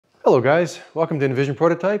Hello guys, welcome to iNVision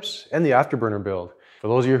Prototypes and the AfterBurner build. For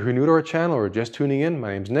those of you who are new to our channel or just tuning in,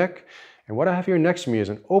 my name's Nick, and what I have here next to me is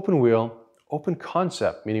an open wheel, open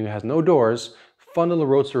concept, meaning it has no doors, fun little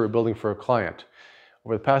Roadster we're building for a client.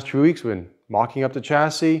 Over the past few weeks, we've been mocking up the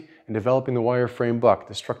chassis and developing the wireframe buck,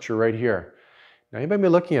 the structure right here. Now you might be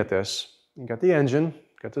looking at this, you got the engine,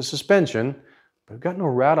 got the suspension, but we've got no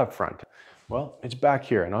rad up front. Well, it's back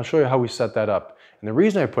here, and I'll show you how we set that up. And the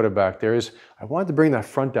reason I put it back there is I wanted to bring that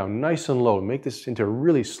front down nice and low, make this into a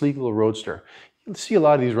really sleek little Roadster. You'll see a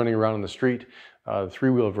lot of these running around on the street, the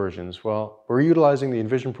three-wheel versions. Well, we're utilizing the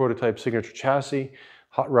iNVision Prototype signature chassis,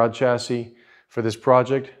 hot rod chassis for this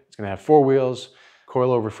project. It's going to have four wheels,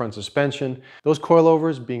 coilover front suspension. Those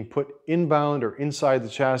coilovers being put inbound or inside the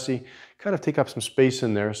chassis kind of take up some space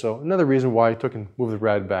in there. So another reason why I took and moved the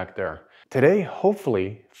rad back there. Today,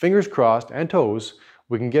 hopefully, fingers crossed and toes,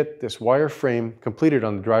 we can get this wireframe completed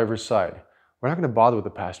on the driver's side. We're not going to bother with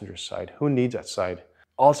the passenger side. Who needs that side?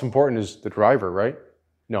 All that's important is the driver, right?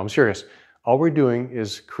 No, I'm serious. All we're doing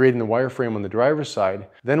is creating the wireframe on the driver's side.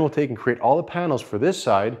 Then we'll take and create all the panels for this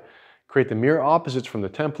side, create the mirror opposites from the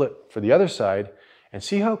template for the other side, and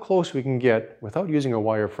see how close we can get without using a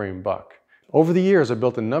wireframe buck. Over the years, I've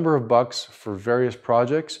built a number of bucks for various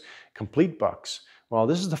projects, complete bucks. Well,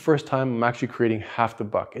 this is the first time I'm actually creating half the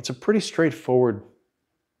buck. It's a pretty straightforward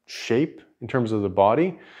shape in terms of the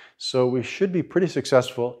body, so we should be pretty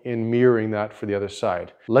successful in mirroring that for the other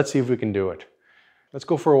side. Let's see if we can do it. Let's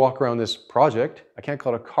go for a walk around this project. I can't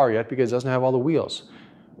call it a car yet because it doesn't have all the wheels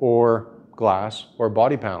or glass or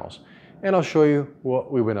body panels. And I'll show you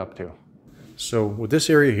what we went up to. So with this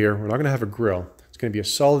area here, we're not going to have a grille. It's going to be a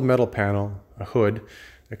solid metal panel, a hood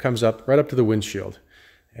that comes up right up to the windshield.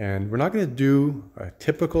 And we're not going to do a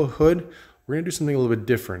typical hood. We're going to do something a little bit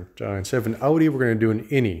different. Instead of an outie, we're going to do an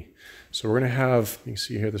innie. So we're going to have, you can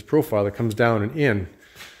see here, this profile that comes down and in.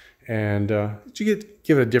 And to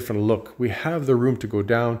give it a different look, we have the room to go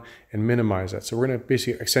down and minimize that. So we're going to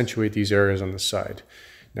basically accentuate these areas on the side.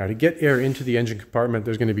 Now to get air into the engine compartment,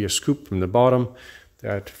 there's going to be a scoop from the bottom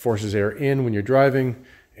that forces air in when you're driving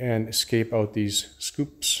and escape out these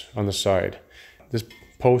scoops on the side. This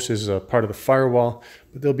post is a part of the firewall,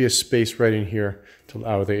 but there'll be a space right in here to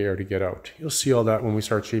allow the air to get out. You'll see all that when we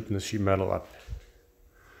start shaping the sheet metal up.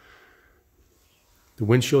 The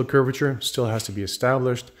windshield curvature still has to be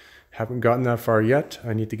established. Haven't gotten that far yet.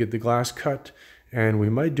 I need to get the glass cut, and we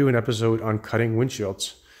might do an episode on cutting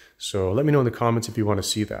windshields. So let me know in the comments if you want to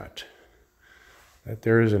see that.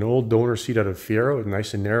 There is an old donor seat out of Fiero,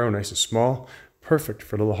 nice and narrow, nice and small, perfect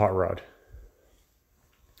for a little hot rod.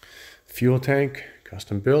 Fuel tank,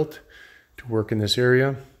 custom built to work in this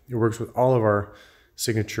area. It works with all of our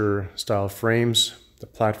signature style frames, the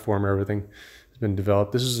platform, everything has been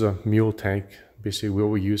developed. This is a mule tank, basically what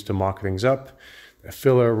we use to mock things up. A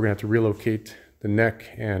filler, we're going to have to relocate the neck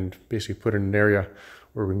and basically put it in an area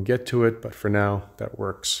where we can get to it, but for now that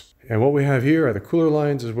works. And what we have here are the cooler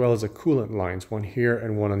lines as well as the coolant lines, one here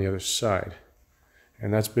and one on the other side.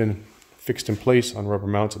 And that's been fixed in place on rubber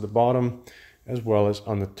mounts at the bottom as well as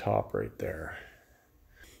on the top right there.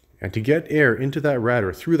 And to get air into that rad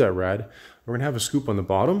or through that rad, we're going to have a scoop on the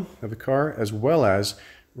bottom of the car as well as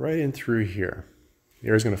right in through here. The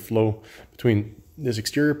air is going to flow between this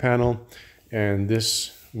exterior panel and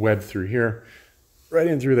this web through here, right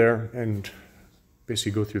in through there, and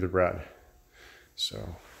basically go through the rad.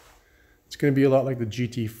 So it's going to be a lot like the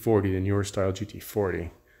GT40, the newer style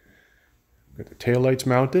GT40. Got the tail lights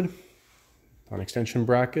mounted on extension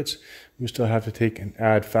brackets. We still have to take and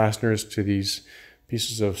add fasteners to these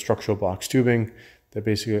pieces of structural box tubing that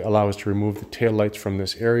basically allow us to remove the tail lights from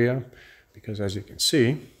this area, because as you can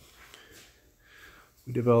see,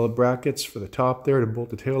 we developed brackets for the top there to bolt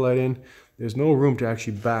the tail light in. There's no room to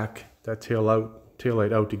actually back that tail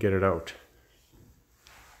light out to get it out.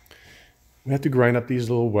 We have to grind up these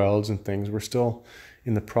little welds and things. We're still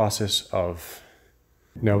in the process of.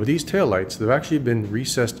 Now with these tail lights, they've actually been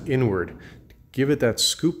recessed inward to give it that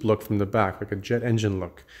scoop look from the back, like a jet engine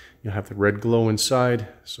look. You'll have the red glow inside,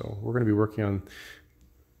 so we're going to be working on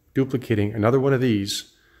duplicating another one of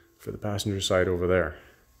these for the passenger side over there.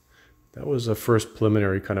 That was a first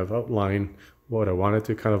preliminary kind of outline, what I wanted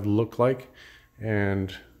to kind of look like,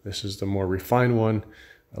 and this is the more refined one.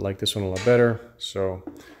 I like this one a lot better, so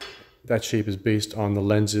that shape is based on the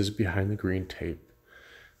lenses behind the green tape.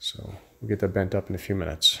 So we'll get that bent up in a few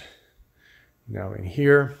minutes. Now in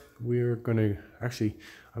here, we're going to actually,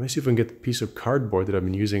 I'm going to see if we can get the piece of cardboard that I've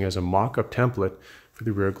been using as a mock-up template for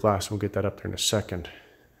the rear glass. We'll get that up there in a second.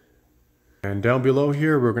 And down below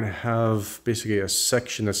here, we're going to have basically a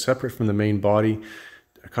section that's separate from the main body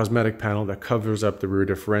a cosmetic panel that covers up the rear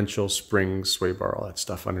differential, springs, sway bar, all that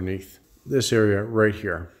stuff underneath this area right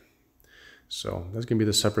here. So that's going to be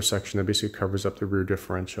the separate section that basically covers up the rear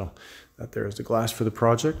differential. That there is the glass for the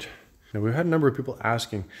project. Now we've had a number of people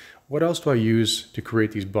asking, what else do I use to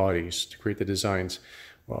create these bodies, to create the designs?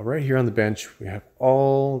 Well, right here on the bench, we have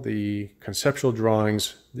all the conceptual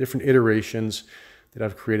drawings, different iterations that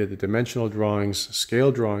I've created, the dimensional drawings,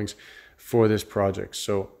 scale drawings for this project.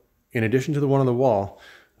 So in addition to the one on the wall,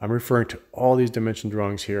 I'm referring to all these dimension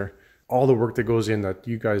drawings here, all the work that goes in that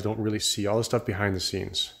you guys don't really see, all the stuff behind the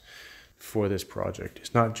scenes for this project.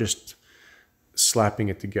 It's not just slapping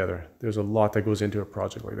it together. There's a lot that goes into a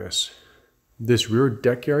project like this. This rear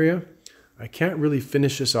deck area, I can't really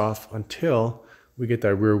finish this off until we get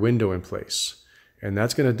that rear window in place. And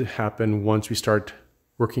that's going to happen once we start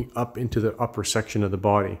working up into the upper section of the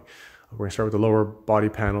body. We're going to start with the lower body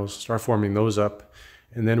panels, start forming those up,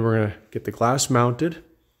 and then we're going to get the glass mounted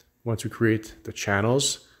once we create the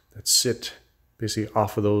channels that sit basically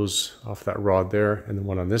off that rod there, and the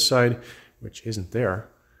one on this side, which isn't there.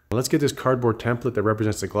 Let's get this cardboard template that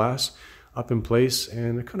represents the glass up in place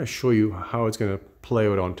and kind of show you how it's going to play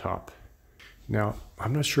out on top. Now,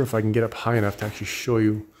 I'm not sure if I can get up high enough to actually show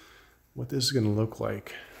you what this is going to look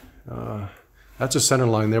like. That's a center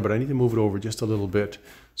line there, but I need to move it over just a little bit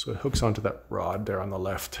so it hooks onto that rod there on the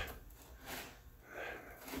left.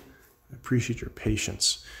 I appreciate your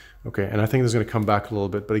patience. Okay, and I think this is going to come back a little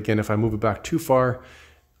bit, but again, if I move it back too far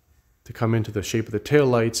to come into the shape of the tail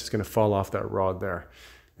lights, it's going to fall off that rod there.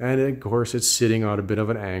 And of course, it's sitting on a bit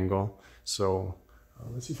of an angle. So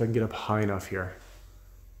let's see if I can get up high enough here.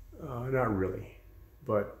 Not really,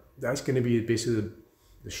 but that's going to be basically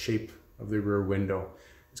the shape of the rear window.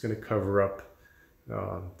 It's going to cover up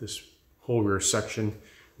this whole rear section, and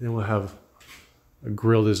then we'll have a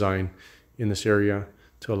grill design in this area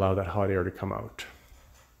to allow that hot air to come out.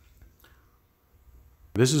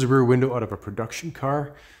 This is a rear window out of a production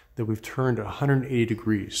car that we've turned 180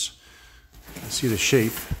 degrees. See the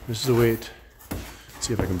shape. This is the way it, let's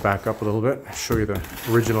see if I can back up a little bit, show you the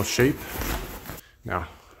original shape. Now,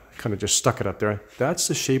 I kind of just stuck it up there. That's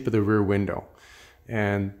the shape of the rear window.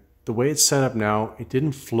 And the way it's set up now, it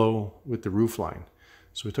didn't flow with the roof line.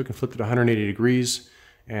 So we took and flipped it 180 degrees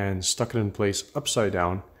and stuck it in place upside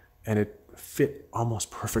down, and it fit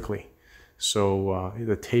almost perfectly. So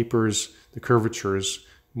the tapers, the curvatures,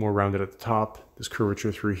 more rounded at the top. This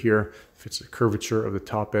curvature through here fits the curvature of the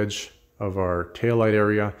top edge of our taillight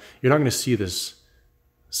area. You're not going to see this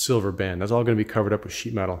silver band. That's all going to be covered up with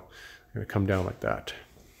sheet metal. It's going to come down like that.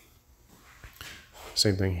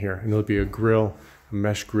 Same thing here. And there'll be a grill, a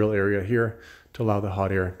mesh grill area here to allow the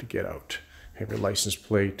hot air to get out. Have your license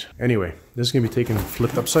plate. Anyway, this is going to be taken and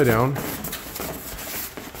flipped upside down.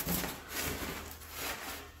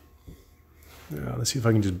 Let's see if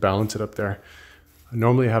I can just balance it up there. I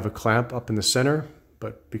normally have a clamp up in the center,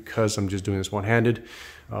 but because I'm just doing this one-handed,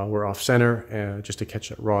 we're off center just to catch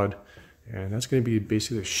that rod. And that's going to be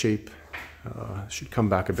basically the shape. Should come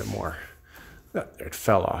back a bit more. There, it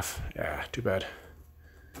fell off. Yeah, too bad.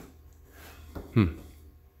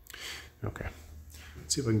 Okay.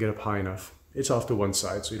 Let's see if I can get up high enough. It's off to one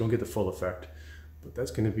side, so you don't get the full effect. But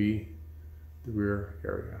that's going to be the rear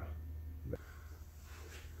area.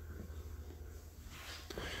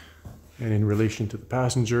 And in relation to the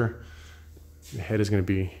passenger, the head is going to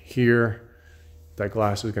be here. That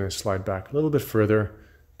glass is going to slide back a little bit further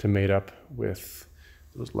to mate up with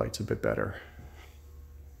those lights a bit better.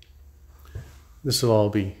 This will all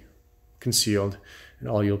be concealed, and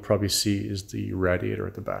all you'll probably see is the radiator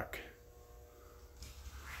at the back.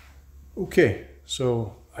 Okay,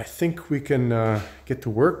 so I think we can get to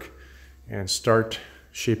work and start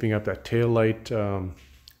shaping up that tail light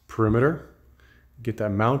perimeter, get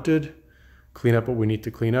that mounted, clean up what we need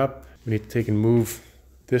to clean up. We need to take and move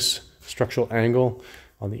this structural angle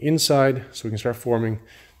on the inside so we can start forming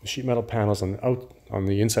the sheet metal panels on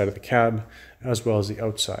the inside of the cab as well as the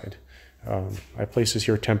outside. I placed this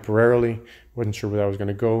here temporarily, wasn't sure where that was going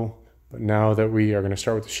to go, but now that we are going to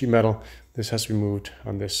start with the sheet metal, this has to be moved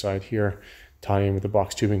on this side here, tie in with the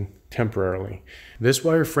box tubing temporarily. This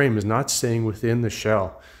wire frame is not staying within the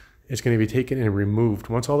shell. It's going to be taken and removed.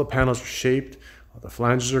 Once all the panels are shaped, all the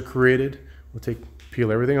flanges are created, we'll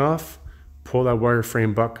peel everything off, pull that wire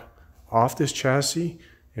frame buck off this chassis,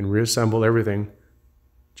 and reassemble everything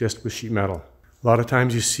just with sheet metal. A lot of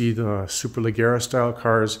times you see the Superleggera style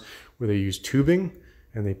cars where they use tubing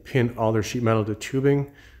and they pin all their sheet metal to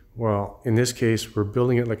tubing. Well, in this case, we're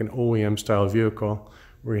building it like an OEM style vehicle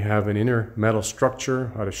where you have an inner metal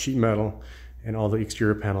structure out of sheet metal and all the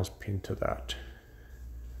exterior panels pinned to that.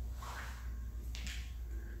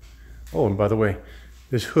 Oh, and by the way,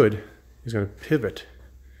 this hood is going to pivot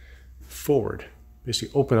forward,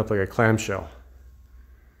 basically open up like a clamshell,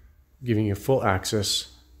 giving you full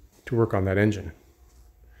access to work on that engine.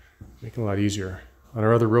 Making it a lot easier. On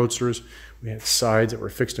our other Roadsters, we had sides that were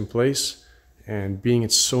fixed in place, and being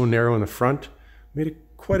it's so narrow in the front, made it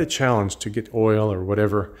quite a challenge to get oil or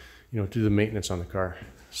whatever, to do the maintenance on the car.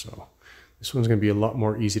 So this one's going to be a lot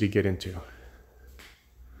more easy to get into.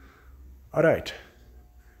 All right.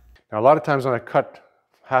 Now a lot of times when I cut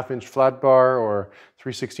 1/2-inch flat bar or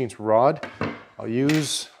 3/16 rod, I'll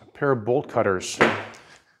use a pair of bolt cutters.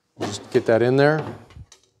 Just get that in there.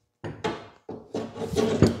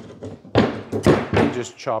 And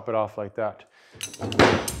just chop it off like that.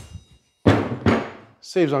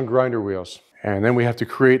 Saves on grinder wheels. And then we have to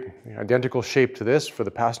create an identical shape to this for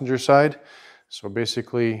the passenger side. So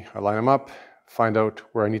basically I line them up, find out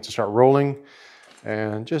where I need to start rolling,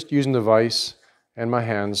 and just using the vise and my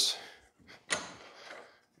hands,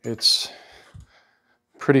 it's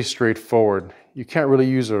pretty straightforward. You can't really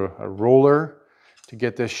use a roller to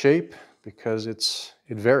get this shape because it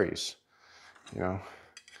varies,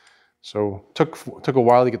 So took a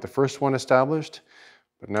while to get the first one established,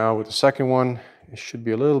 but now with the second one, it should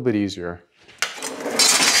be a little bit easier.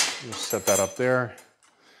 Just set that up there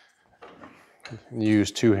and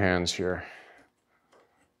use 2 hands here.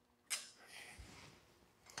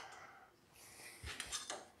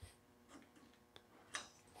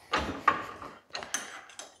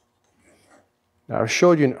 Now, I've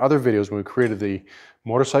showed you in other videos when we created the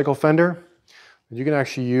motorcycle fender that you can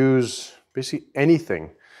actually use basically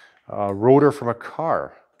anything, rotor from a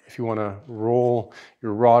car. If you want to roll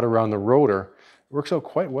your rod around the rotor, it works out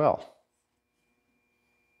quite well.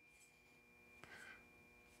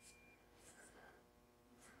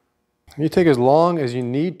 You take as long as you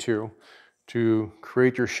need to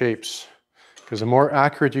create your shapes, because the more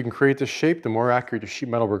accurate you can create the shape, the more accurate your sheet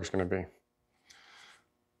metal work is going to be.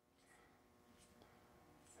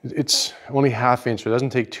 It's only 1/2 inch, so it doesn't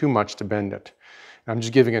take too much to bend it. I'm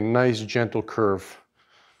just giving a nice gentle curve.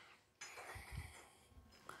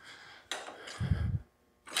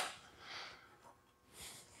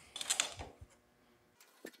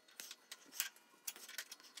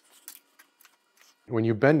 When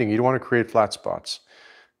you're bending, you don't want to create flat spots.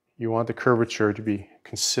 You want the curvature to be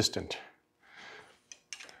consistent.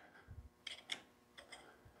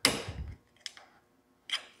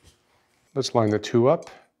 Let's line the 2 up.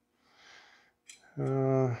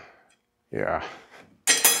 Yeah.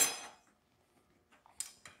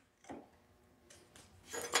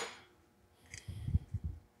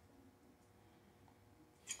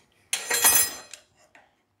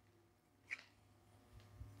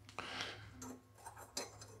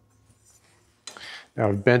 Now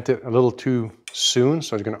I've bent it a little too soon,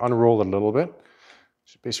 so I'm going to unroll it a little bit.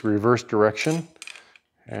 Just basically reverse direction,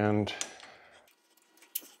 and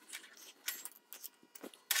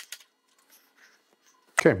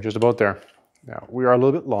okay, just about there. Now we are a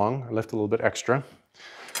little bit long. I left a little bit extra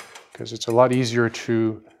because it's a lot easier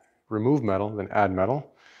to remove metal than add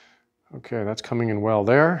metal. Okay, that's coming in well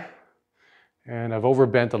there. And I've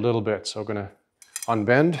overbent a little bit, so I'm going to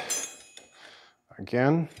unbend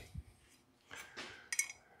again.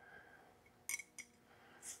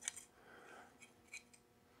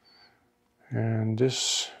 And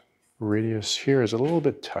this radius here is a little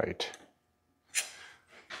bit tight.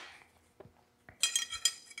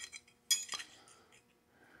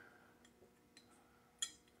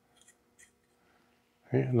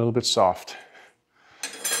 Okay, a little bit soft.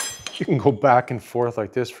 You can go back and forth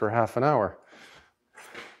like this for 1/2 an hour,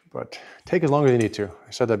 but take as long as you need to.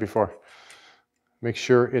 I said that before. Make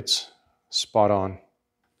sure it's spot on.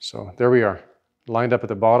 So there we are, lined up at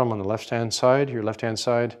the bottom on the left-hand side, your left-hand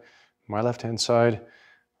side. My left-hand side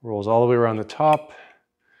rolls all the way around the top,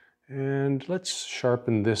 and let's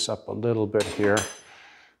sharpen this up a little bit here,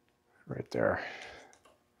 right there.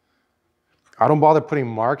 I don't bother putting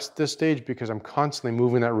marks at this stage because I'm constantly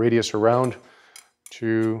moving that radius around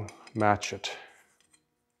to match it.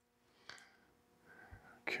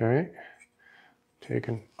 Okay, take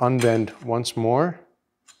an unbend once more.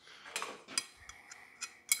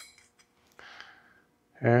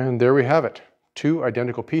 And there we have it. 2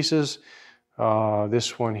 identical pieces.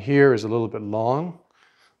 This one here is a little bit long.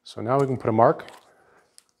 So now we can put a mark,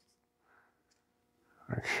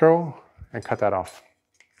 like so, and cut that off.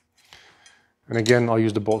 And again, I'll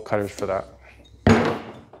use the bolt cutters for that.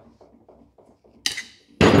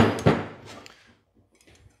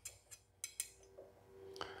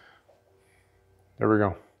 There we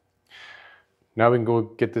go. Now we can go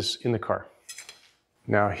get this in the car.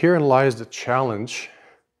 Now herein lies the challenge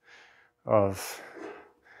of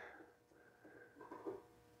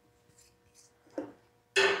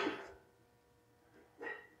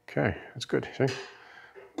Okay, that's good, see?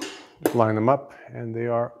 Just line them up and they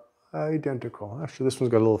are identical. Actually, this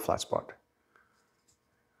one's got a little flat spot.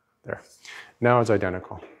 There. Now it's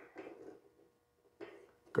identical.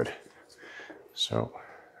 Good. So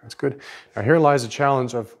that's good. Now here lies the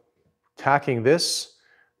challenge of tacking this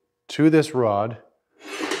to this rod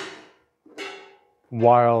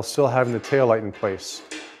while still having the taillight in place.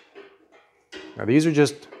 Now these are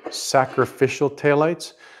just sacrificial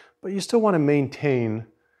taillights, but you still want to maintain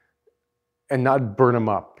and not burn them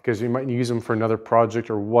up because you might use them for another project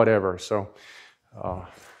or whatever. So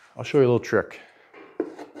I'll show you a little trick.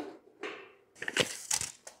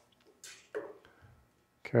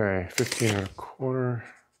 Okay, 15 1/4.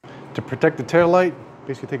 To protect the taillight,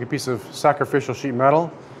 basically take a piece of sacrificial sheet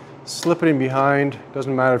metal, slip it in behind.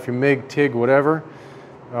 Doesn't matter if you MIG, TIG, whatever.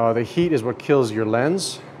 The heat is what kills your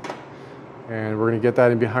lens. And we're gonna get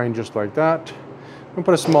that in behind just like that. I'm gonna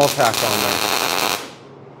put a small tack on there.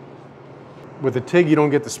 With the TIG, you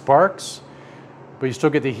don't get the sparks, but you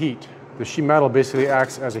still get the heat. The sheet metal basically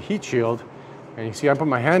acts as a heat shield. And you see, I put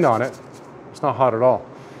my hand on it, it's not hot at all.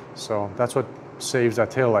 So that's what saves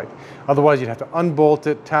that taillight. Otherwise, you'd have to unbolt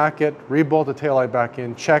it, tack it, rebolt the taillight back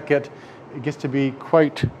in, check it. It gets to be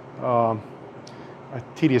quite a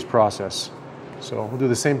tedious process. So we'll do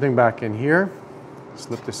the same thing back in here.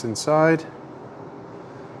 Slip this inside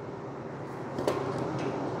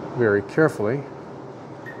very carefully,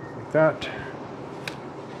 like that.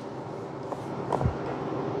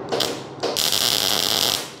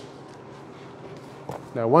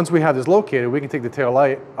 Now, once we have this located, we can take the tail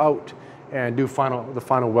light out and do the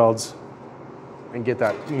final welds and get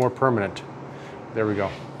that more permanent. There we go.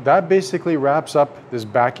 That basically wraps up this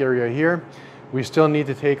back area here. We still need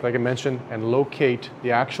to take, like I mentioned, and locate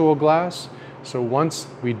the actual glass. So once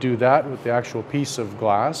we do that with the actual piece of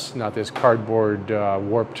glass, not this cardboard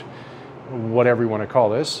warped, whatever you want to call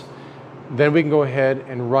this, then we can go ahead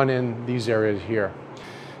and run in these areas here.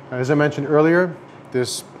 As I mentioned earlier,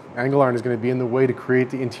 this angle iron is going to be in the way to create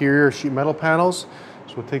the interior sheet metal panels.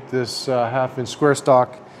 So we'll take this 1/2 inch square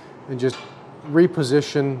stock and just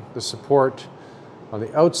reposition the support on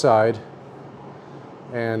the outside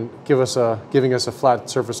and giving us a flat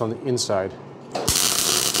surface on the inside.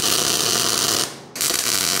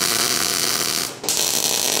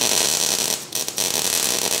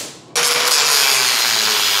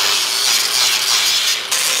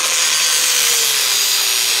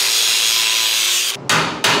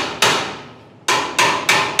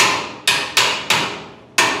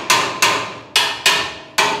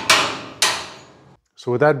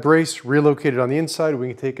 So with that brace relocated on the inside, we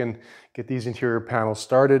can take and get these interior panels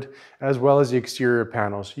started, as well as the exterior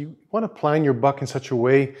panels. You want to plan your buck in such a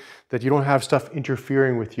way that you don't have stuff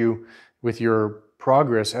interfering with your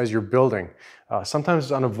progress as you're building. Sometimes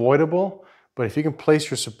it's unavoidable, but if you can place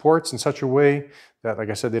your supports in such a way that, like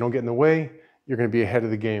I said, they don't get in the way, you're going to be ahead of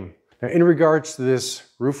the game. Now, in regards to this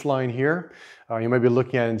roof line here, you might be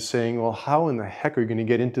looking at it and saying, well, how in the heck are you going to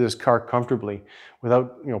get into this car comfortably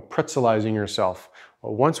without, pretzelizing yourself?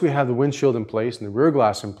 Well, once we have the windshield in place and the rear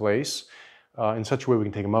glass in place, in such a way we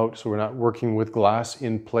can take them out so we're not working with glass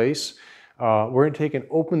in place, we're going to take and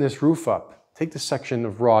open this roof up. Take this section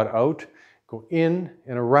of rod out, go in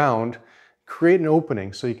and around, create an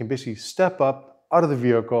opening so you can basically step up out of the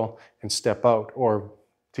vehicle and step out, or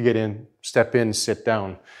to get in, step in, sit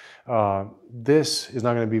down. This is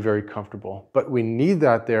not going to be very comfortable, but we need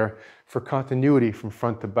that there for continuity from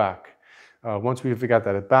front to back. Once we've got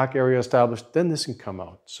that back area established, then this can come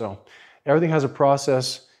out. So everything has a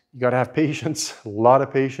process. You got to have patience, a lot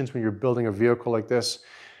of patience when you're building a vehicle like this.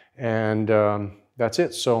 And that's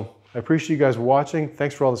it. So I appreciate you guys watching.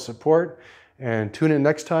 Thanks for all the support, and tune in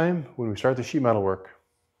next time when we start the sheet metal work.